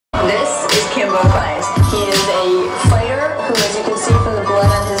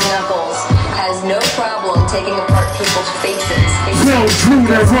people's faces. Tell Drew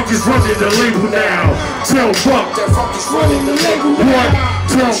that Ruck is running the label now. Tell Buck that Ruck is running the label now. What?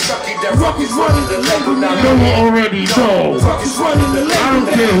 Tell Shucky that Ruck is running the label now. No one already know. Ruck is running the label now. I don't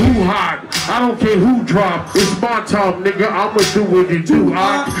care who hot, I don't care who drop. It's my time, nigga. I'ma do what it do.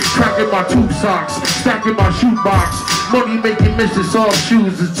 I'm cracking my tube socks, stacking my shoebox. Money making mission soft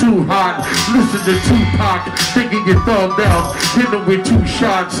shoes is too hot. Listen to Tupac, thinking you thumbed out. Hit him with 2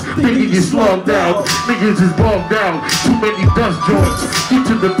 shots, thinking you slugged out. Niggas is bugged out, too many dust joints. Get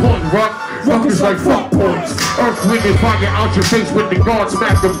to the point, Ruck. Ruck is like fuck points. Earthquake and fire out your face when the guards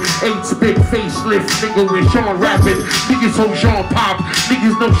smack them. 8-spit facelift, nigga with Sean rapping. Niggas on Sean Pop,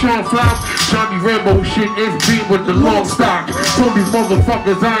 niggas know Sean Flop. Johnny Rambo shit, FB with the long stock. Told these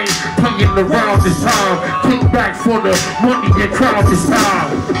motherfuckers I ain't playing around this time. Kick back for the money and crowd this time.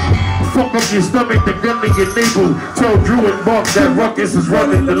 Fuck up your stomach, the gun in your navel. Tell Drew and Buck that Ruckus is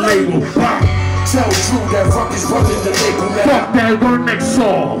running the label. Tell Drew that Ruck is running the label now. Fuck that, go to the next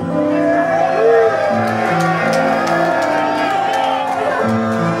song.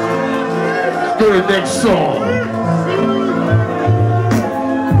 Go to the next song.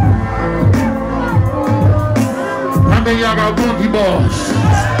 How many y'all got monkey balls?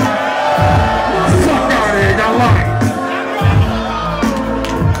 Fuck out of here, y'all lie.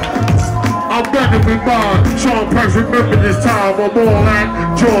 I'm better with mine. Sean Price, remember this time. I'm all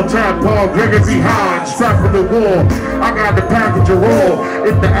at Georgetown, Paul Gregory Hines, strapped for the war. I got the package of raw.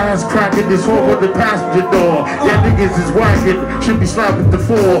 In the ass cracking this hole on the passenger door. Yeah, niggas is wagging, should be slapping the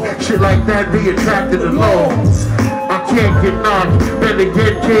 4. Shit like that, they attracted the law. I can't get knocked, better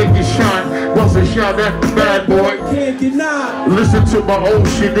get can't get shot. Bust a shot at the bad boy. Can't get knocked. Listen to my old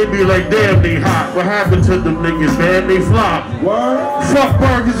shit, they be like, damn, they hot. What happened to them niggas, man? They flop. Word?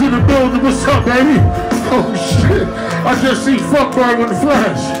 Fuckburgers in the building, what's up, baby? Oh shit, I just see Fuckburg with the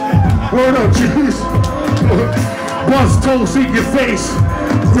flash. Word up, jeez. Bust toast in your face.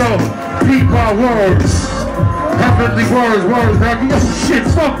 Bro, peep my words. Heavenly words, baby. Oh shit,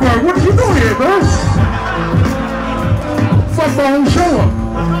 Fuckburg, what are you doing here, man? Fuck my whole show up.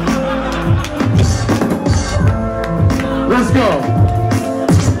 Let's go.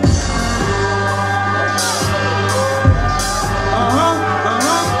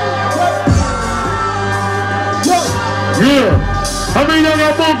 Yeah. How many y'all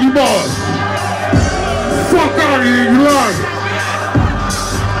got monkey bars? Fuck out of here, you lying.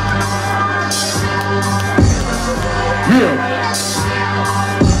 Yeah.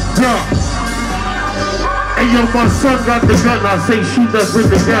 Yeah. Hey yo, my son got the gun, I say shoot us with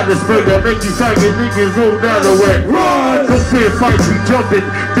the gun, the spray that make you faggot niggas roll down the way. Run! Don't fear fights, we jumping.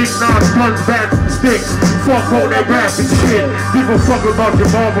 Big knives, guns, bats, and sticks. Fuck all that rap and shit. Give a fuck about your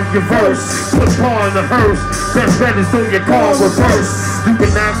mom or your verse. Put car in the hearse. Best bet is on your car reverse. You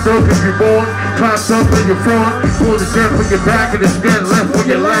can act up if you're born. Clapped up in your front. Pull the gun from your back and the skin left on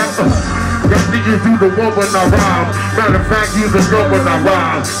your lap. That niggas do the one when I rhyme. Matter of fact, you the gun when I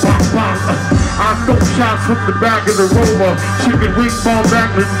rhyme. Bang, bang. I throw shots from the back of the Rover. Chicken wing ball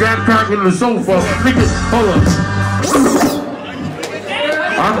back and got crack on the sofa. Niggas, hold up.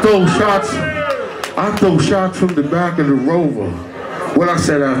 I throw shots from the back of the Rover. What I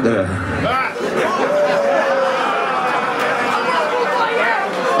said out there?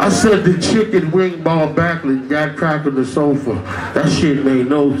 I said the chicken wing ball backlit got crack on the sofa. That shit made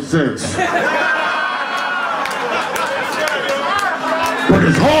no sense. But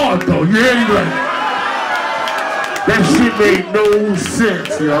it's hard though, you hear me? That shit made no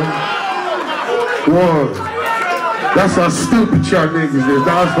sense, yo. Word. That's how stupid y'all niggas is.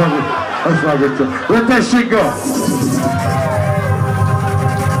 That's not good. Let that shit go.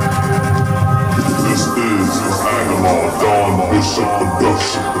 This is Analog Dawn Bishop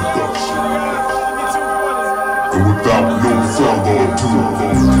Production. And without no further ado,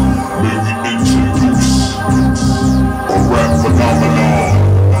 may we introduce a rap phenomenon.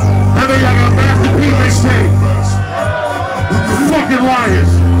 How many y'all got Master Peep they say? Fucking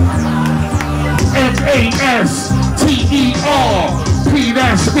liars. M-A-S-T-E-R. P,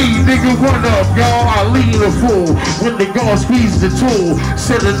 that's me, nigga, what up, y'all? I lead a fool when the guard squeeze the tool.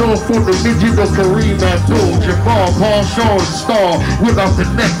 Set it off on the midget of Kareem Abdul. Jamal, Paul, Shaw, and Star without the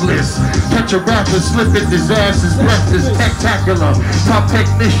necklace. Catch a rapper slipping, his ass is breathless. Spectacular, top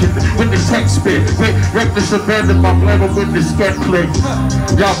technician with the tech spit. Reckless abandon my blammer with the scat click.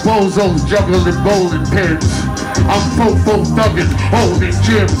 Y'all bozos juggling bowling pins. I'm fofo thugging, holding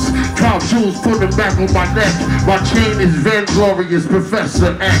gyms. Drop jewels, put them back on my neck. My chain is Vainglorious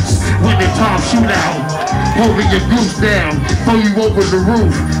Professor X. Winning top shootout, holding your goose down. Throw you over the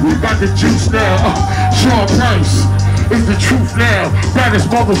roof, we got the juice now. Sean Price, is the truth now. Baddest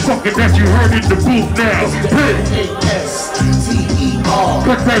motherfucker that you heard in the booth now. A-S-T-E-R.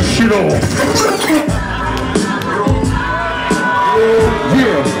 Cut that shit off.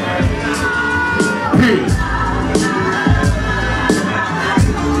 Yeah. Peep.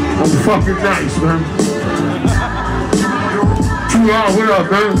 I'm fucking nice, man. Too hard, what up,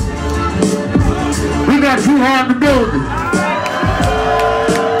 man? We got too hard in the building.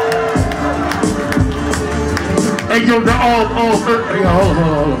 Hey, yo, the hold on.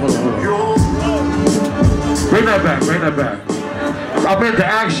 Bring that back. I meant to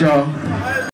ask y'all.